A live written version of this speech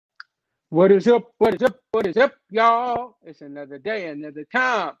What is up? What is up? What is up, y'all? It's another day, another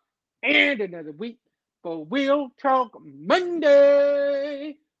time, and another week for We'll Talk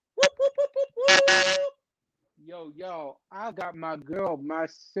Monday. Whoop, whoop, whoop, whoop, whoop. Yo, y'all, I got my girl, my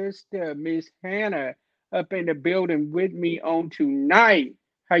sister, Miss Hannah, up in the building with me on tonight.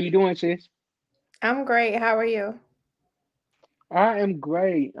 How you doing, sis? I'm great. How are you? I am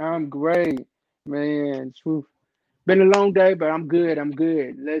great. I'm great, man. Phew. Been a long day, but I'm good. I'm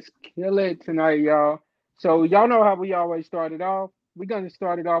good. Let's kill it tonight, y'all. So y'all know how we always started off. We're gonna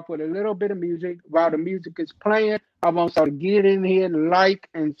start it off with a little bit of music. While the music is playing, I want y'all to get in here, like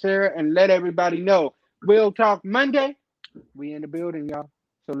and share, and let everybody know. We'll talk Monday. We in the building, y'all.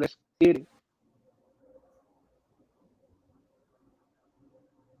 So let's get it.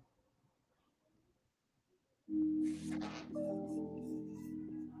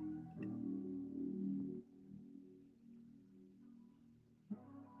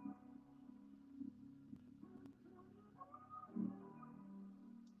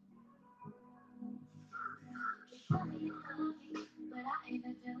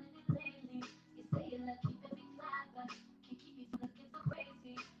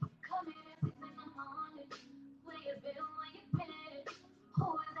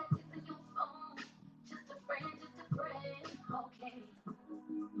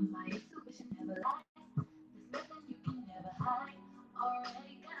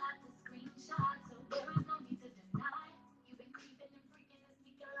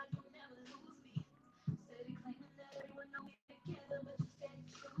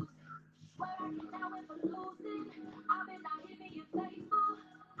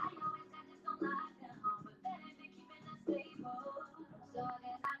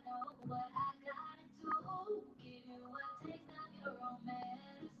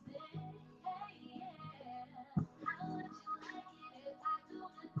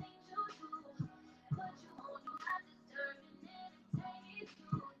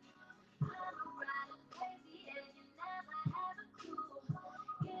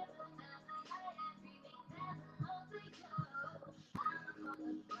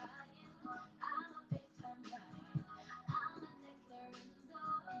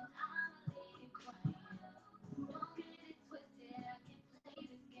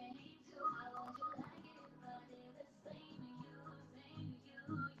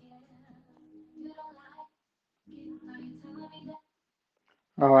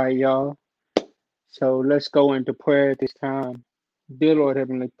 All right, y'all. So let's go into prayer this time. Dear Lord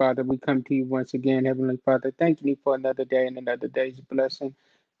Heavenly Father, we come to you once again, Heavenly Father, thanking you for another day and another day's blessing.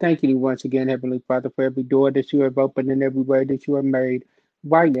 Thanking you once again, Heavenly Father, for every door that you have opened and every way that you have made.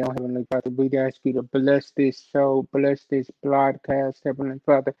 Right now, Heavenly Father, we ask you to bless this show, bless this broadcast, Heavenly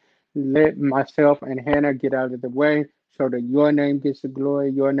Father. Let myself and Hannah get out of the way so that your name gets the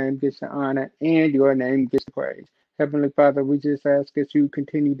glory, your name gets the honor, and your name gets the praise. Heavenly Father, we just ask that you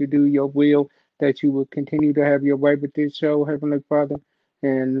continue to do your will, that you will continue to have your way with this show, Heavenly Father.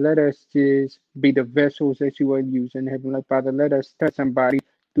 And let us just be the vessels that you are using, Heavenly Father. Let us touch somebody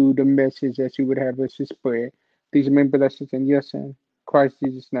through the message that you would have us to spread. These are many blessings in your son, Christ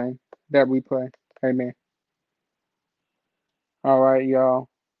Jesus' name, that we pray. Amen. All right, y'all.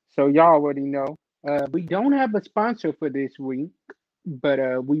 So y'all already know. We don't have a sponsor for this week,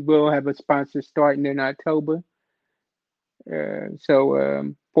 but we will have a sponsor starting in October.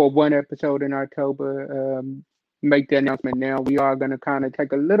 So for one episode in October, make the announcement now. We are going to kind of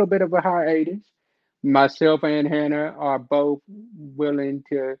take a little bit of a hiatus. Myself and Hannah are both willing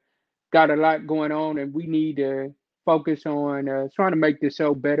to, got a lot going on, and we need to focus on trying to make this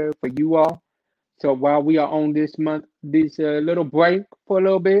show better for you all. So while we are on this little break for a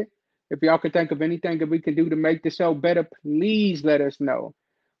little bit, if y'all could think of anything that we can do to make the show better, please let us know.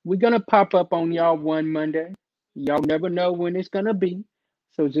 We're gonna pop up on y'all one Monday. Y'all never know when it's gonna be,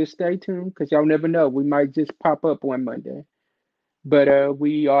 so just stay tuned because y'all never know. We might just pop up one Monday, but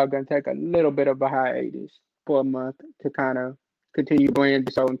we are gonna take a little bit of a hiatus for a month to kind of continue to brand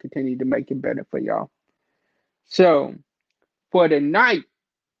the show and continue to make it better for y'all. So for the night.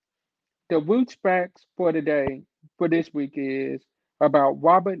 The Roots facts for today, for this week, is about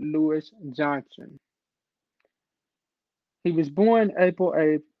Robert Louis Johnson. He was born April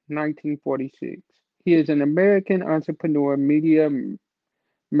 8th, 1946. He is an American entrepreneur, media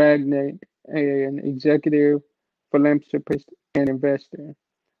magnate, and executive philanthropist and investor.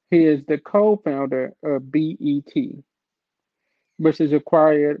 He is the co-founder of BET, which is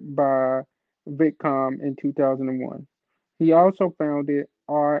acquired by Viacom in 2001. He also founded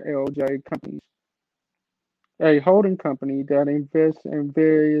RLJ Companies, a holding company that invests in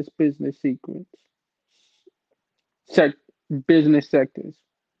various sec- business sectors.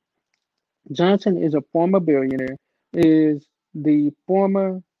 Johnson is a former billionaire, is the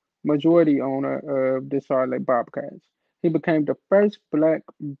former majority owner of the Charlotte Bobcats. He became the first black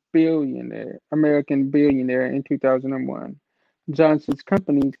American billionaire in 2001. Johnson's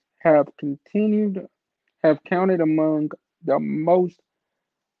companies have counted among the most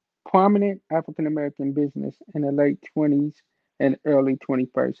prominent African American business in the late 20s and early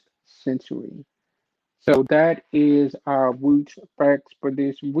 21st century. So that is our roots facts for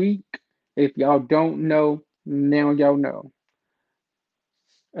this week. If y'all don't know, now y'all know.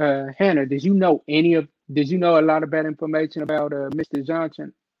 Hannah, did you know a lot of bad information about Mr.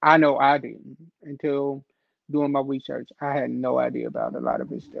 Johnson? I know I didn't until doing my research. I had no idea about a lot of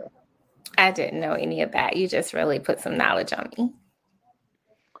his stuff. I didn't know any of that. You just really put some knowledge on me.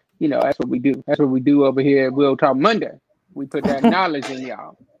 You know, that's what we do. That's what we do over here at Real Talk Monday. We put that knowledge in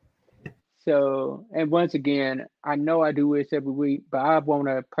y'all. So, and once again, I know I do this every week, but I want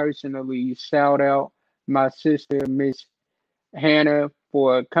to personally shout out my sister, Miss Hannah,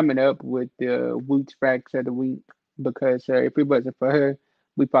 for coming up with the Roots Facts of the Week because if it wasn't for her,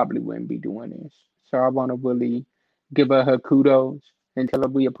 we probably wouldn't be doing this. So I want to really give her kudos and tell her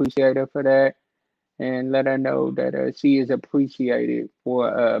we appreciate her for that and let her know that she is appreciated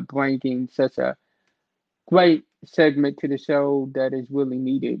for bringing such a great segment to the show that is really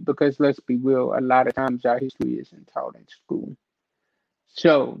needed because let's be real, a lot of times our history isn't taught in school.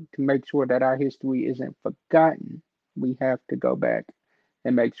 So to make sure that our history isn't forgotten, we have to go back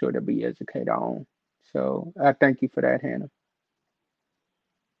and make sure that we educate our own. So I thank you for that, Hannah.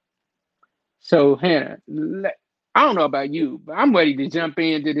 So Hannah, I don't know about you, but I'm ready to jump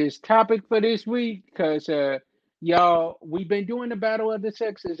into this topic for this week because y'all, we've been doing the battle of the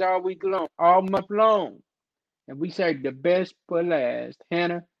sexes all week long, all month long. And we saved the best for last.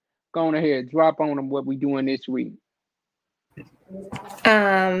 Hannah, go on ahead, drop on them what we doing this week.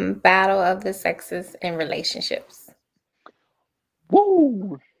 Battle of the sexes in relationships.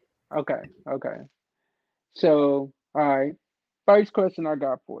 Woo! Okay, okay. So, all right. First question I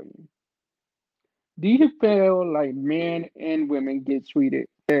got for you. Do you feel like men and women get treated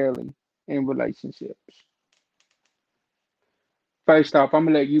fairly in relationships? First off, I'm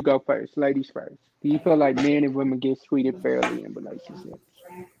gonna let you go first, ladies first. Do you feel like men and women get treated fairly in relationships?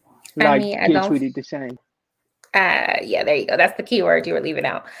 I Like mean, I get don't. treated the same? Yeah, there you go. That's the key word you were leaving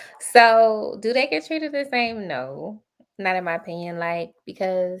out. So, do they get treated the same? No, not in my opinion. Like,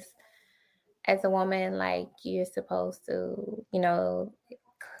 because as a woman, like, you're supposed to,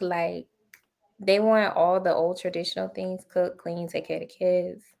 like, they want all the old traditional things: cook, clean, take care of the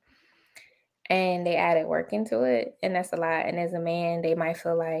kids. And they added work into it, and that's a lot. And as a man, they might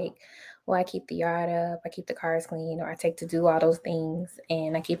feel like, well, I keep the yard up, I keep the cars clean, or I take to do all those things,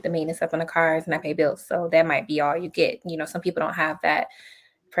 and I keep the maintenance up on the cars, and I pay bills. So that might be all you get. Some people don't have that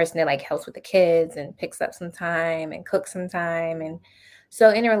person that like helps with the kids and picks up some time and cooks some time. And so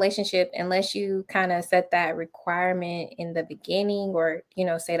in a relationship, unless you kind of set that requirement in the beginning, or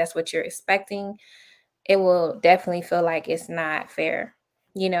say that's what you're expecting, it will definitely feel like it's not fair.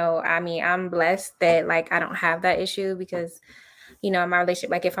 I mean, I'm blessed that like I don't have that issue because, in my relationship,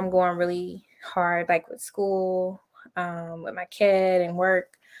 like if I'm going really hard, like with school, with my kid and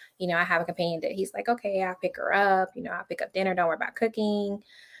work, I have a companion that he's like, okay, I'll pick her up, I'll pick up dinner, don't worry about cooking,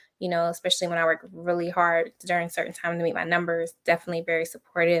 especially when I work really hard during certain time to meet my numbers. Definitely very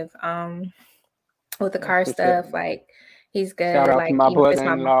supportive. With the That's car what's up. stuff, like he's Shout good. out to Like my even if it's my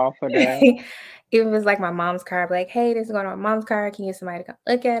brother-in-law for that. even if it's like my mom's car, I'd be like, hey, this is going on my mom's car. Can you get somebody to come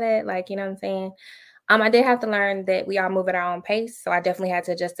look at it? Like, you know what I'm saying? I did have to learn that we all move at our own pace. So I definitely had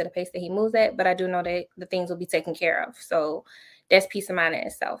to adjust to the pace that he moves at, but I do know that the things will be taken care of. So that's peace of mind in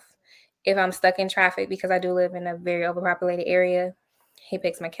itself. If I'm stuck in traffic, because I do live in a very overpopulated area, he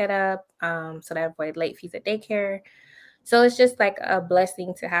picks my kid up. So that avoid late fees at daycare. So it's just like a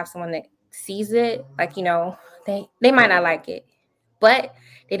blessing to have someone that sees it. Like, they might not like it, but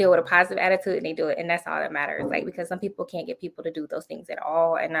they do it with a positive attitude and they do it. And that's all that matters. Like, because some people can't get people to do those things at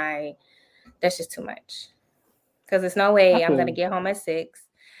all. And that's just too much. Because there's no I way I'm going to feel get home at 6,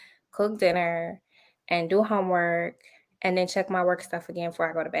 cook dinner, and do homework, and then check my work stuff again before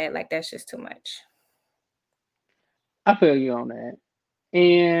I go to bed. Like, that's just too much. I feel you on that.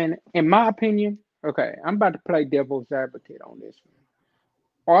 And in my opinion, okay, I'm about to play devil's advocate on this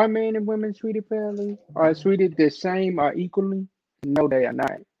one. Are men and women treated fairly? Are treated the same or equally? No, they are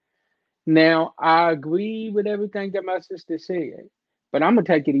not. Now, I agree with everything that my sister said, but I'm gonna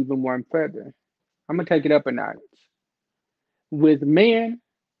take it even one further. I'm gonna take it up a notch. With men,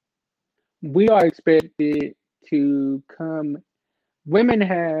 we are expected to come. Women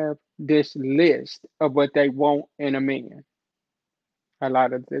have this list of what they want in a man a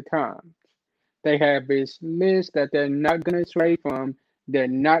lot of the time. They have this list that they're not gonna stray from. They're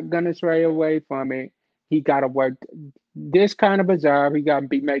not gonna stray away from it. He gotta work this kind of a job. He gotta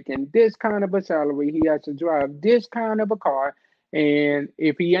be making this kind of a salary. He has to drive this kind of a car. And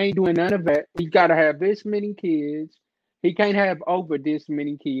if he ain't doing none of that, he gotta have this many kids. He can't have over this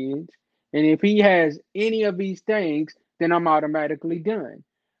many kids. And if he has any of these things, then I'm automatically done.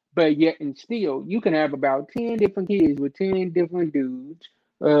 But yet and still, you can have about 10 different kids with 10 different dudes,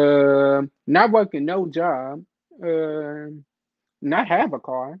 not working no job, uh, not have a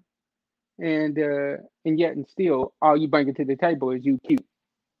car, and yet and still, all you bring to the table is you cute.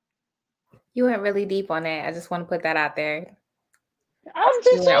 You went really deep on that. I just want to put that out there. I'm You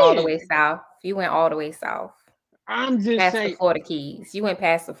just went all the way saying. south. You went all the way south. I'm just Past the saying. Florida Keys. You went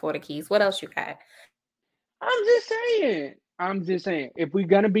past the Florida Keys. What else you got? I'm just saying. I'm just saying. If we're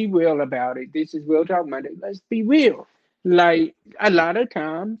gonna be real about it, this is real talk Monday. Let's be real. Like a lot of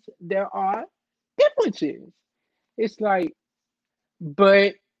times, there are differences. It's like,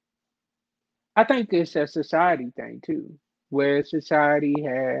 but I think it's a society thing too, where society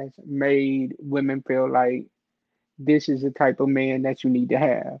has made women feel like this is the type of man that you need to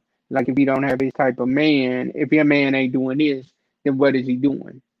have. Like if you don't have this type of man, if your man ain't doing this, then what is he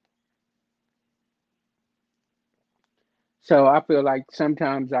doing? So I feel like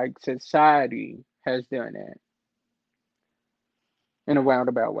sometimes like society has done that in a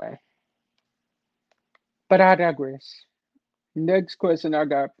roundabout way. But I digress. Next question I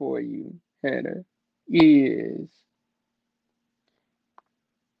got for you, Hannah, is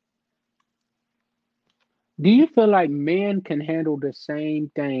do you feel like men can handle the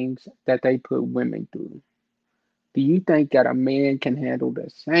same things that they put women through? Do you think that a man can handle the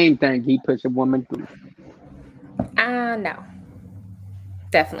same thing he puts a woman through? No,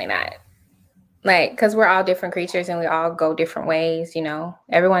 definitely not. Like, because we're all different creatures and we all go different ways, you know.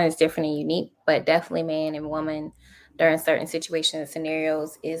 Everyone is different and unique, but definitely man and woman during certain situations and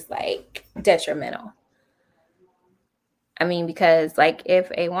scenarios is like detrimental. I mean, because like if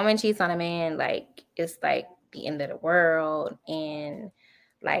a woman cheats on a man, like it's like the end of the world and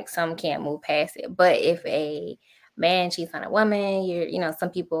like some can't move past it. But if a man cheats on a woman, some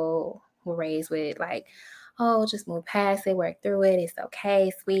people were raised with like, oh, just move past it, work through it. It's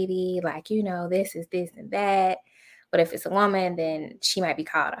okay, sweetie. Like, this is this and that. But if it's a woman, then she might be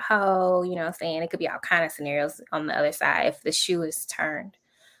called a hoe, you know what I'm saying? It could be all kind of scenarios on the other side if the shoe is turned.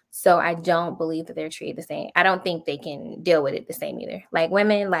 So I don't believe that they're treated the same. I don't think they can deal with it the same either. Like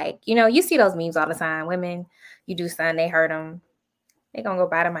women, like, you see those memes all the time. Women, you do something, they hurt them. They gonna go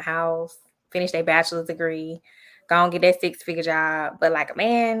buy them a house, finish their bachelor's degree, go and get that 6-figure job. But like a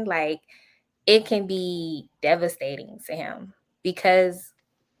man, like it can be devastating to him because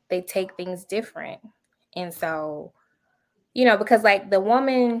they take things different. And so, because like the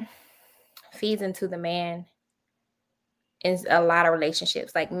woman feeds into the man in a lot of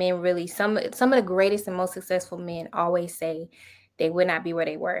relationships. Like men really, some of the greatest and most successful men always say they would not be where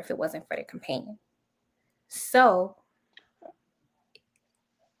they were if it wasn't for their companion. So,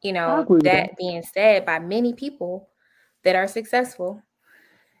 I agree with that. that being said, by many people that are successful,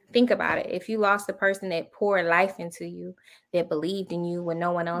 think about it. If you lost a person that poured life into you, that believed in you when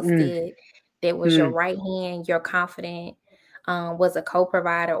no one else Mm, did, that was your mm. right hand, your confidant, was a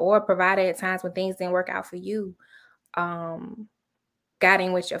co-provider or a provider at times when things didn't work out for you. Um, got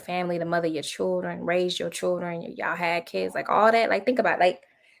in with your family to mother your children, raise your children, y'all had kids, like all that. Like think about it, like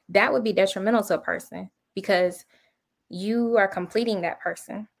that would be detrimental to a person because you are completing that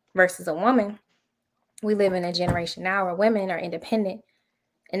person versus a woman. We live in a generation now where women are independent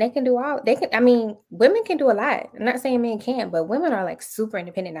and women can do a lot. I'm not saying men can't, but women are like super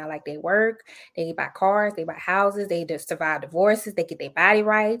independent now. Like they work, they buy cars, they buy houses, they just survive divorces, they get their body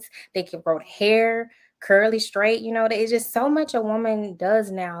rights, they can grow hair, curly, straight. It's just so much a woman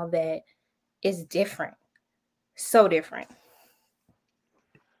does now that is different. So different.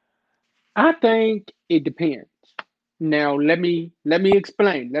 I think it depends. Now let me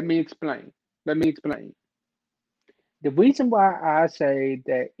explain. Let me explain. The reason why I say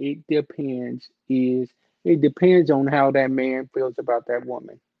that it depends is it depends on how that man feels about that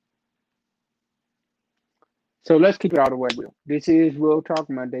woman. So let's keep it all the way real. This is Real Talk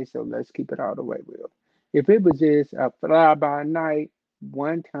Monday, so let's keep it all the way real. If it was just a fly by night,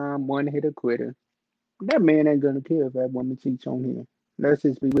 one time, one hitter quitter, that man ain't gonna care if that woman cheats on him. Let's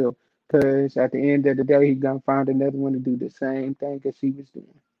just be real. Because at the end of the day, he's gonna find another one to do the same thing as he was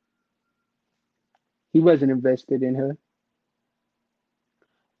doing. He wasn't invested in her.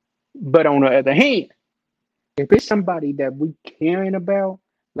 But on the other hand, if it's somebody that we caring about,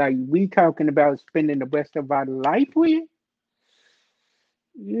 like we talking about spending the rest of our life with,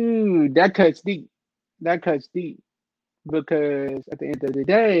 Dude, that cuts deep. That cuts deep. Because at the end of the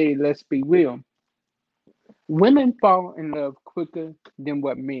day, let's be real. Women fall in love quicker than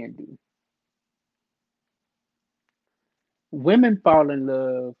what men do. Women fall in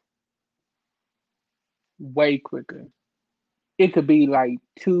love way quicker. It could be like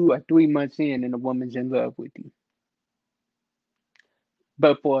 2 or 3 months in, and a woman's in love with you.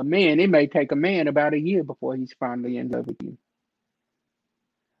 But for a man, it may take a man about a year before he's finally in love with you.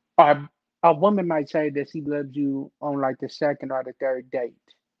 Or a woman might say that she loves you on like the second or the third date.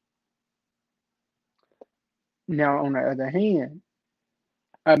 Now, on the other hand,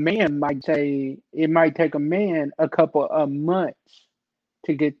 a man might say it might take a man a couple of months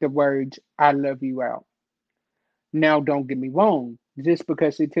to get the words "I love you" out. Now, don't get me wrong. Just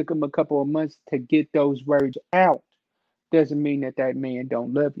because it took him a couple of months to get those words out doesn't mean that that man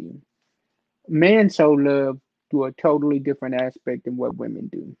don't love you. Men show love through a totally different aspect than what women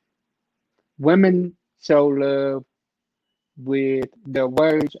do. Women show love with their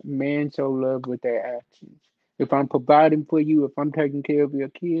words, men show love with their actions. If I'm providing for you, if I'm taking care of your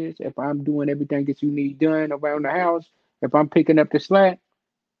kids, if I'm doing everything that you need done around the house, if I'm picking up the slack,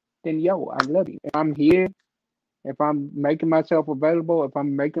 then yo, I love you. If I'm here, if I'm making myself available, if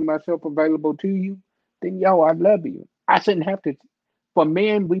I'm making myself available to you, then yo, I love you. I shouldn't have to. For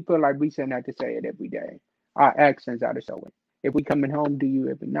men, we feel like we shouldn't have to say it every day. Our actions ought to show it. If we coming home to you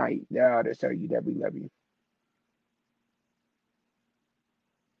every night, they ought to show you that we love you.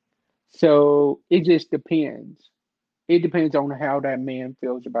 So it just depends. It depends on how that man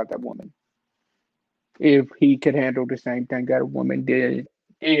feels about that woman. If he could handle the same thing that a woman did,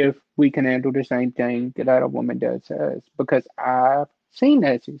 if we can handle the same thing that a woman does to us. Because I've seen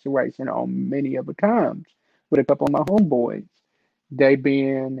that situation on many other times with a couple of my homeboys. They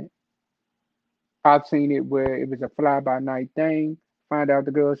been, I've seen it where it was a fly by night thing, find out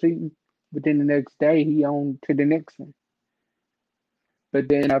the girl's cheating, but then the next day he on to the next one. But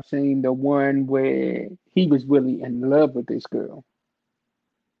then I've seen the one where he was really in love with this girl.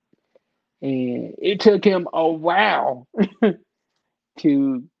 And it took him a while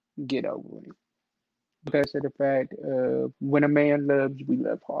to get over it because of the fact of when a man loves, we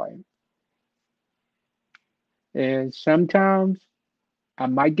love hard. And sometimes I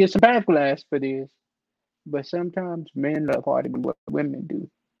might get some backlash for this, but sometimes men love harder than what women do.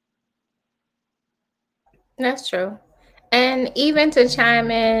 That's true. And even to chime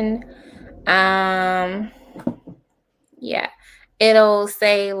in, um, yeah, it'll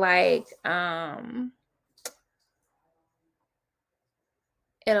say like,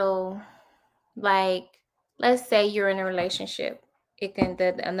 it'll like, let's say you're in a relationship. It can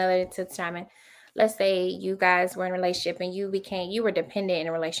another to chime in. Let's say you guys were in a relationship and you were dependent in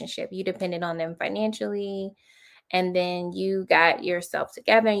a relationship. You depended on them financially, and then you got yourself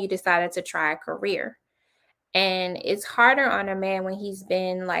together and you decided to try a career. And it's harder on a man when he's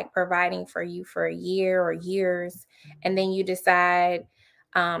been like providing for you for a year or years, and then you decide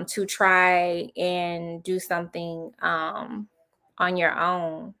to try and do something on your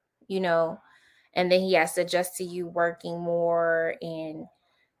own, you know, and then he has to adjust to you working more and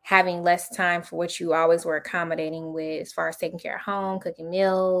having less time for what you always were accommodating with, as far as taking care of home, cooking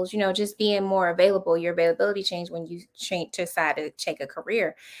meals, just being more available. Your availability changed when you decide to take a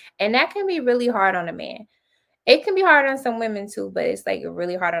career. And that can be really hard on a man. It can be hard on some women too, but it's like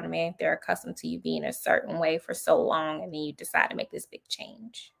really hard on a man if they're accustomed to you being a certain way for so long and then you decide to make this big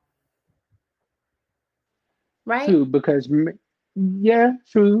change. Right? True, because yeah,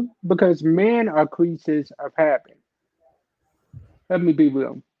 true, because men are creatures of habit. Let me be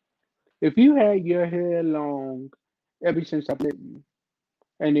real. If you had your hair long ever since I met you,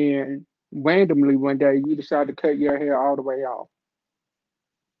 and then randomly one day you decide to cut your hair all the way off,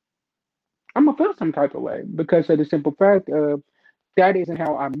 I'm gonna feel some type of way because of the simple fact of that isn't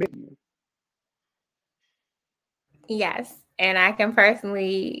how I met you. Yes. And I can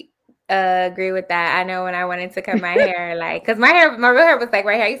personally agree with that. I know when I wanted to cut my hair, like, because my real hair was like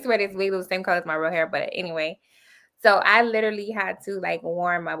right here. I used to wear this wig that was the same color as my real hair, but anyway. So I literally had to like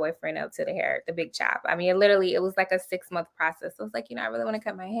warm my boyfriend up to the big chop. I mean, it was like a 6-month process. So it was like, I really want to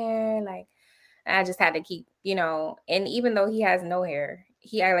cut my hair. Like, I just had to keep, and even though he has no hair,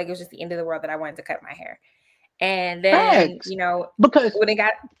 he acted like it was just the end of the world that I wanted to cut my hair. And then, Facts, because when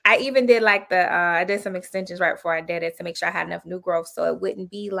I even did like I did some extensions right before I did it to make sure I had enough new growth so it wouldn't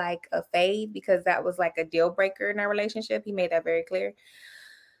be like a fade, because that was like a deal breaker in our relationship. He made that very clear.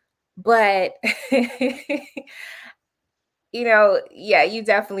 But, yeah, you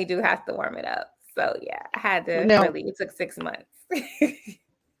definitely do have to warm it up. So yeah, I had to now, it took 6 months.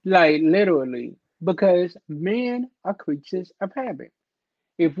 like literally, because men are creatures of habit.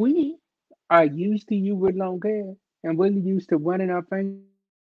 If we are used to you with long hair and we're used to running our fingers through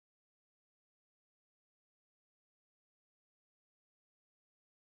your hair, and you come in with long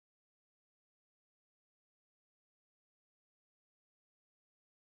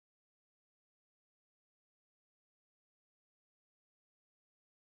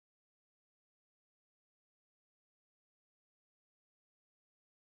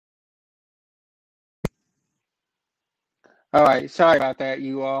hair, all right, sorry about that,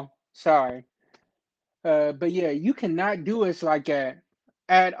 you all. Sorry. But yeah, you cannot do us like that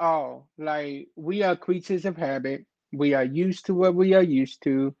at all. Like, we are creatures of habit. We are used to what we are used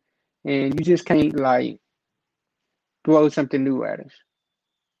to, and you just can't like throw something new at us.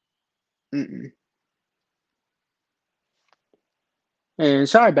 Mm-mm. And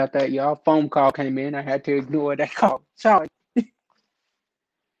sorry about that, y'all. Phone call came in. I had to ignore that call. Sorry.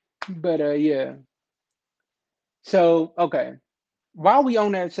 But yeah. So okay, while we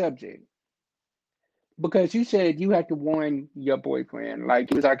on that subject, because you said you had to warn your boyfriend,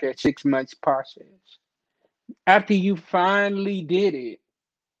 like it was like a 6 months process. After you finally did it,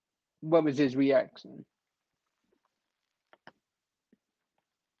 what was his reaction?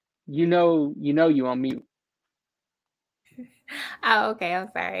 You on mute. Oh, okay. I'm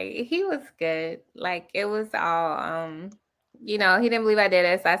sorry. He was good. Like it was all he didn't believe I did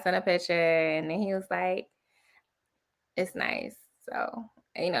it, so I sent a picture and then he was like, it's nice. So,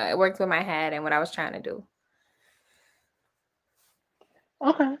 it worked with my head and what I was trying to do.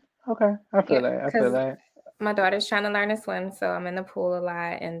 Okay, okay, I feel Yeah, that. I feel because that. my daughter's trying to learn to swim, so I'm in the pool a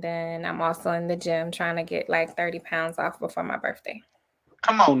lot, and then I'm also in the gym trying to get like 30 pounds off before my birthday.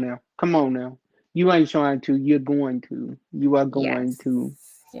 Come on now, come on now. You ain't trying to. You're going to. You are going Yes. to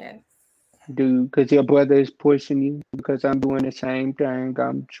Yes. do because your brother is pushing you. Because I'm doing the same thing.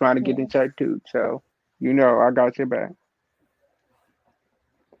 I'm trying to get in Yeah. shape too. So I got your back.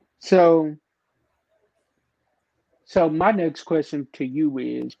 So So my next question to you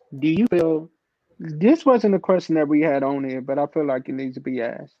is, do you feel this wasn't a question that we had on here, but I feel like it needs to be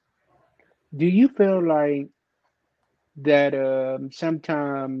asked. Do you feel like that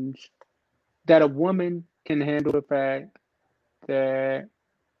sometimes that a woman can handle the fact that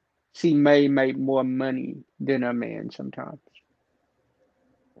she may make more money than a man sometimes?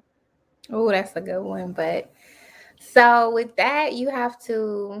 Oh, that's a good one. But so with that, you have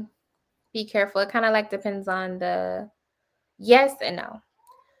to be careful. It kind of like depends on the yes and no.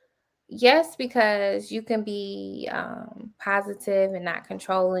 Yes, because you can be positive and not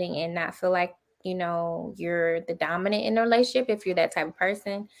controlling and not feel like, you're the dominant in the relationship if you're that type of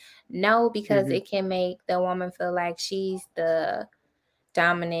person. No, because Hmm. it can make the woman feel like she's the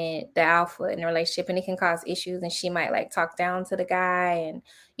dominant, the alpha in the relationship, and it can cause issues. And she might like talk down to the guy,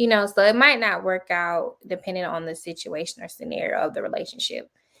 and so it might not work out depending on the situation or scenario of the relationship.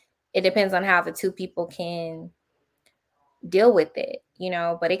 It depends on how the two people can deal with it,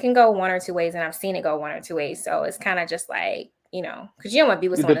 but it can go one or two ways, and I've seen it go one or two ways. So it's kind of just like, because you don't want to be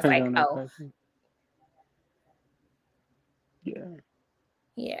with It someone that's depends like, on that oh, person. Yeah,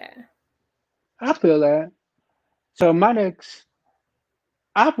 yeah. I feel that. So my next,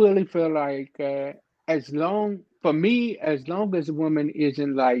 I really feel like for me, as long as a woman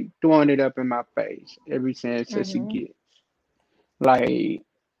isn't like throwing it up in my face every chance that she Mm-hmm. gets. Like,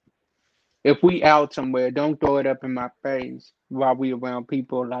 if we out somewhere, don't throw it up in my face while we around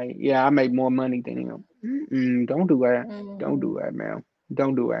people. Like, yeah, I make more money than him. Mm-mm, don't do that. Don't Mm-hmm. do that, man.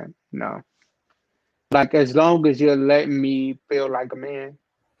 Don't do that. No. Like, as long as you're letting me feel like a man,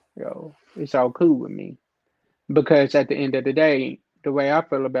 it's all cool with me. Because at the end of the day, the way I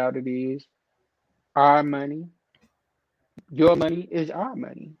feel about it is our money, your money is our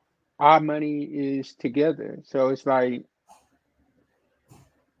money. Our money is together. So it's like,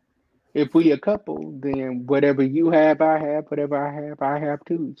 if we a couple, then whatever you have, I have. Whatever I have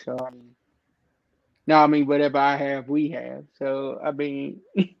too. So I mean, no, I mean whatever I have, we have. So I mean,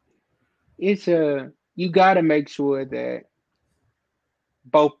 it's you got to make sure that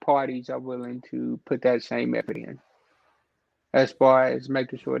both parties are willing to put that same effort in, as far as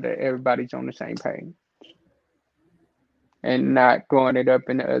making sure that everybody's on the same page and not throwing it up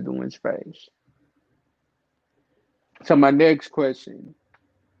in the other one's face. So my next question: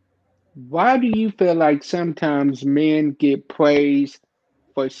 why do you feel like sometimes men get praised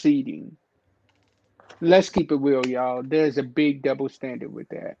for cheating? Let's keep it real, y'all. There's a big double standard with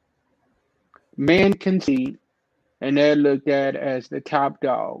that. Men can cheat, and they're looked at as the top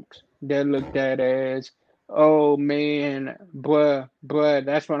dogs. They're looked at as, oh man, bruh,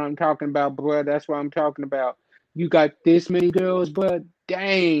 that's what I'm talking about, bruh, that's what I'm talking about. You got this many girls, bruh,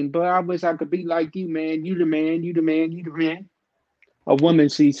 dang, bruh, I wish I could be like you, man. You the man, you the man, you the man. A woman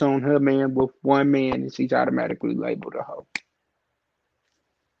cheats on her man with one man and she's automatically labeled a hoe.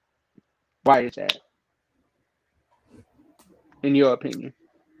 Why is that, in your opinion?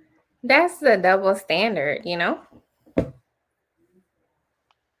 That's the double standard, you know?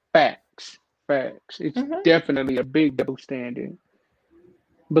 Facts. Facts. It's Mm-hmm. definitely a big double standard.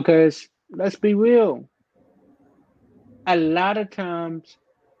 Because let's be real, a lot of times,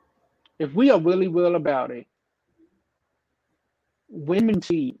 if we are really real about it, women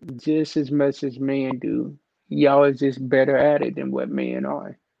cheat just as much as men do. Y'all are just better at it than what men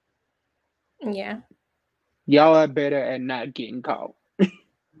are. Yeah. Y'all are better at not getting caught.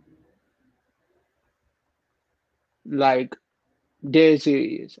 Like, this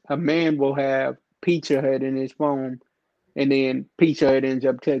is a man will have Pizza Hut in his phone, and then Pizza Hut ends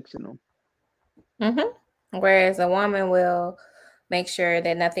up texting him. Mm-hmm. Whereas a woman will make sure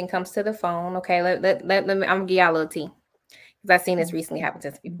that nothing comes to the phone. Okay, let me, I'm gonna give y'all a little tea because I've seen this recently happen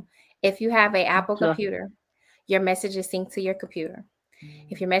to some people. If you have an Apple So, computer, your messages sync to your computer.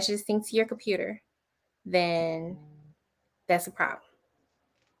 If your messages sync to your computer, then that's a problem.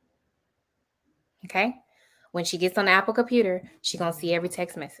 Okay? When she gets on the Apple computer, she gonna see every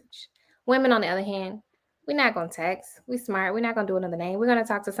text message. Women, on the other hand, we're not gonna text. We smart. We're not gonna do another name. We're gonna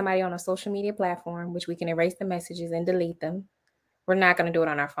talk to somebody on a social media platform, which we can erase the messages and delete them. We're not gonna do it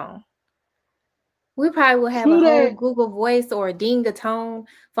on our phone. We probably will have a true whole that. Google Voice or a Ding a Tone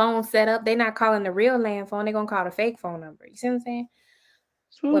phone set up. They're not calling the real land phone. They're gonna call the fake phone number. You see what I'm saying?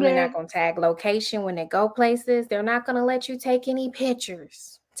 True Women not that. gonna tag location when they go places. They're not gonna let you take any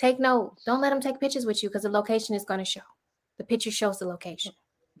pictures. Take note. Don't let them take pictures with you because the location is gonna show. The picture shows the location.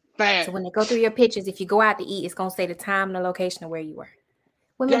 So when they go through Facts. your pictures, if you go out to eat, it's gonna say the time and the location of where you were.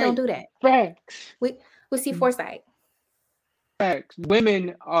 Women don't Dang. do that. Facts. We see foresight. Facts.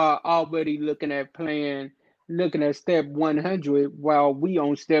 Women are already looking at step 100 while we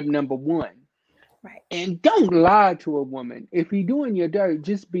on step number one. Right. And don't lie to a woman. If you're doing your dirt,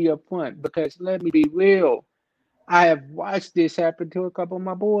 just be upfront. Because let me be real, I have watched this happen to a couple of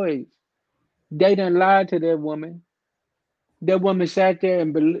my boys. They done lied to their woman. Their woman sat there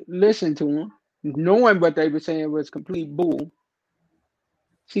and listened to them, knowing what they were saying was complete bull.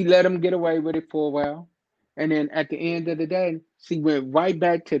 She let them get away with it for a while. And then at the end of the day, she went right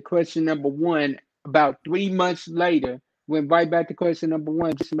back to question number one about 3 months later. Went right back to question number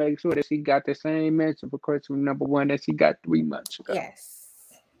one just to make sure that she got the same answer for question number one that she got 3 months ago. Yes.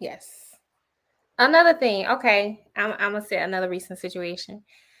 Yes. Another thing, okay, I'm gonna say another recent situation.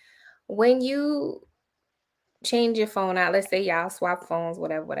 When you change your phone out, let's say y'all swap phones,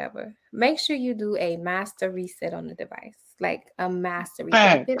 whatever, whatever. Make sure you do a master reset on the device, like a master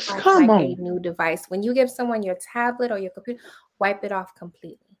reset. Wipe it Facts. off Come like a on. new device. When you give someone your tablet or your computer, wipe it off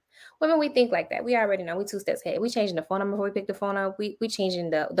completely. Women, we think like that. We already know. We 2 steps ahead. We changing the phone number before we pick the phone up. We changing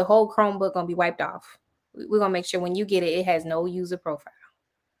the whole Chromebook gonna be wiped off. We're gonna make sure when you get it, it has no user profile.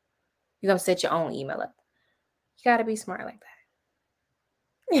 You're gonna set your own email up. You gotta be smart like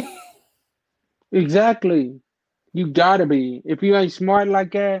that. Exactly. You gotta be. If you ain't smart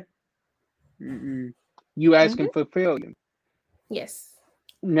like that, mm-mm, you asking Mm-hmm. for failure. Yes.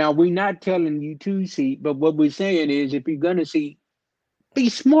 Now we're not telling you to cheat, but what we're saying is if you're gonna cheat, be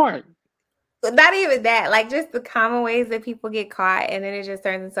smart. Not even that, like just the common ways that people get caught, and then it just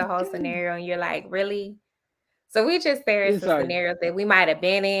turns into a whole scenario, and you're like, really? So we just share It's some like, scenarios that we might have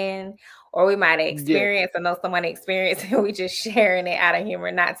been in, or we might have yeah, experienced, or know someone experienced, and we just sharing it out of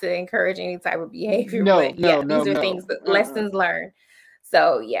humor, not to encourage any type of behavior. no, But yeah, no, no, these are things, no. lessons learned.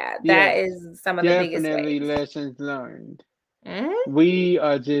 So yeah, that Yes, is some of the biggest definitely ways. lessons learned. Hmm. We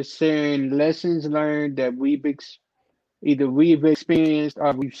are just sharing lessons learned that either we've experienced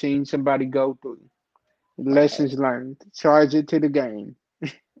or we've seen somebody go through. Right. Lessons learned. Charge it to the game.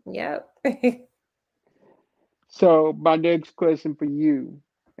 Yep. So my next question for you,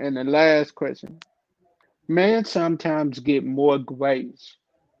 and the last question. Men sometimes get more grace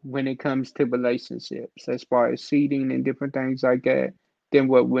when it comes to relationships, as far as cheating and different things like that, than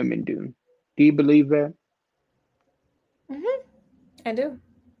what women do. Do you believe that? Hmm. I do.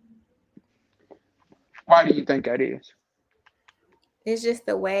 Why do you think that is? It's just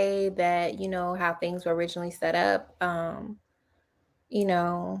the way that, how things were originally set up. You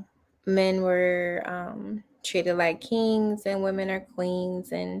know, men were treated like kings and women are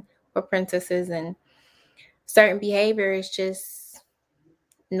queens and or princesses, and certain behavior is just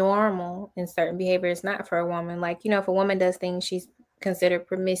normal and certain behavior is not for a woman. Like, if a woman does things, she's considered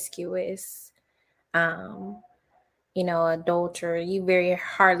promiscuous. Um, adulterer. You very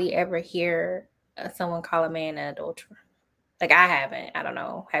hardly ever hear someone call a man an adulterer. Like I haven't. I don't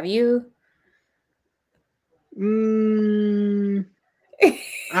know. Have you? Mm,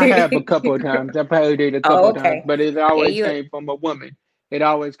 I have a couple of times. I've heard it a couple Oh, of times, okay. but it Yeah, always you came from a woman. It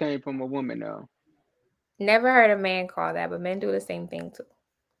always came from a woman, though. never heard a man call that, but men do the same thing too.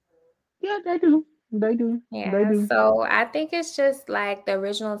 Yeah, they do. They do. They Yeah, do. so I think it's just like the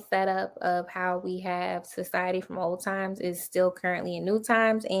original setup of how we have society from old times is still currently in new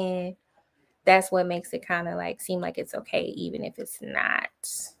times, and that's what makes it kind of like seem like it's okay, even if it's not.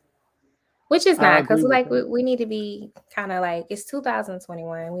 Which is I not, because agree with like that. we need to be kind of like it's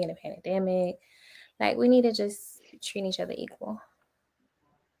 2021, we in a pandemic. Like we need to just treat each other equal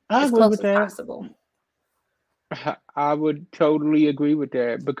I as agree close with as that. possible. I would totally agree with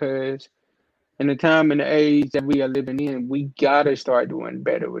that because in the time and the age that we are living in, we gotta start doing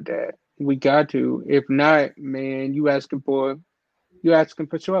better with that. We got to. If not, man, you asking for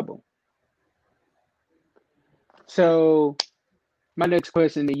trouble. So my next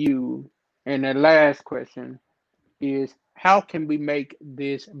question to you, and the last question, is how can we make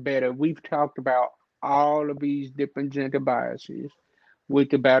this better? We've talked about all of these different gender biases with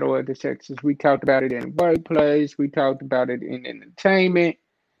the battle of the sexes. We talked about it in the workplace, we talked about it in entertainment,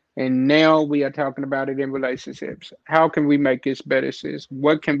 and now we are talking about it in relationships. How can we make this better, sis?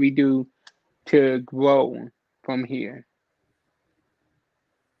 What can we do to grow from here?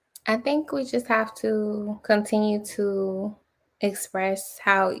 I think we just have to continue to express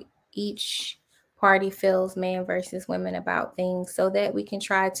how each party feels, man versus women, about things so that we can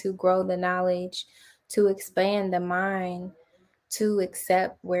try to grow the knowledge, to expand the mind, to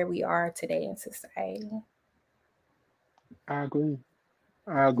accept where we are today in society. I agree.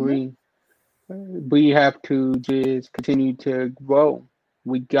 I Mhm. agree. We have to just continue to grow.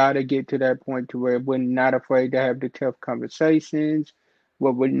 We gotta get to that point to where we're not afraid to have the tough conversations,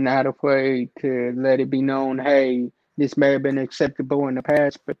 where we're not afraid to let it be known, hey, this may have been acceptable in the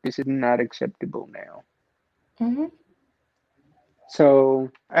past, but this is not acceptable now. Mhm. So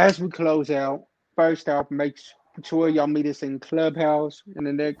as we close out, first off, make sure y'all meet us in Clubhouse in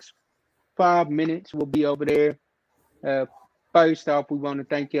the next 5 minutes. We'll be over there. Uh, First off, we want to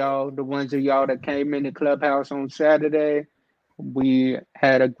thank y'all, the ones of y'all that came in the Clubhouse on Saturday. We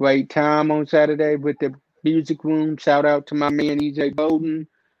had a great time on Saturday with the music room. Shout out to my man EJ Bowden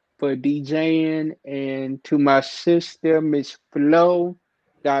for DJing, and to my sister, Miss Flo.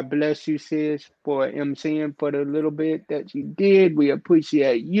 God bless you, sis, for MCing for the little bit that you did. We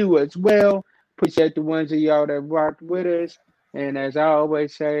appreciate you as well. Appreciate the ones of y'all that rocked with us. And as I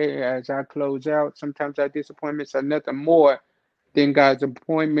always say, as I close out, sometimes our disappointments are nothing more than God's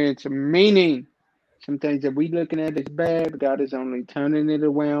appointments, meaning some things that we looking at as bad, God is only turning it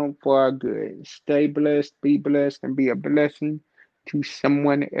around for our good. Stay blessed, and be a blessing to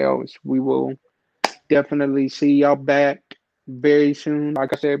someone else. We will definitely see y'all back very soon.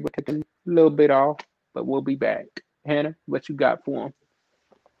 Like I said, we're taking a little bit off, but we'll be back. Hannah, what you got for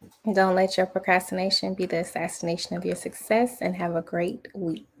them? Don't let your procrastination be the assassination of your success, and have a great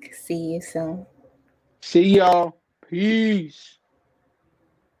week. See you soon. See y'all. Peace.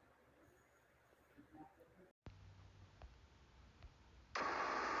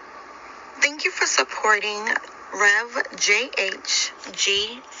 Thank you for supporting Rev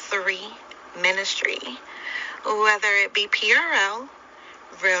JHG3 Ministry, whether it be PRL,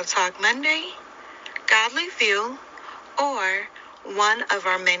 Real Talk Monday, Godly View, or one of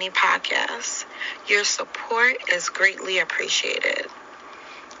our many podcasts. Your support is greatly appreciated.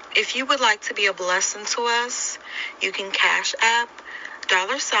 If you would like to be a blessing to us, you can cash app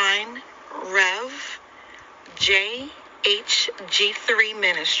 $Rev JHG3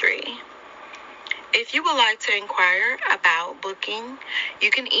 Ministry. If you would like to inquire about booking,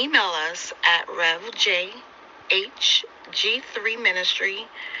 you can email us at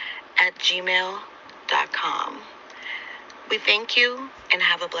revjhg3ministry@gmail.com. We thank you and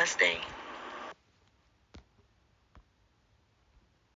have a blessed day.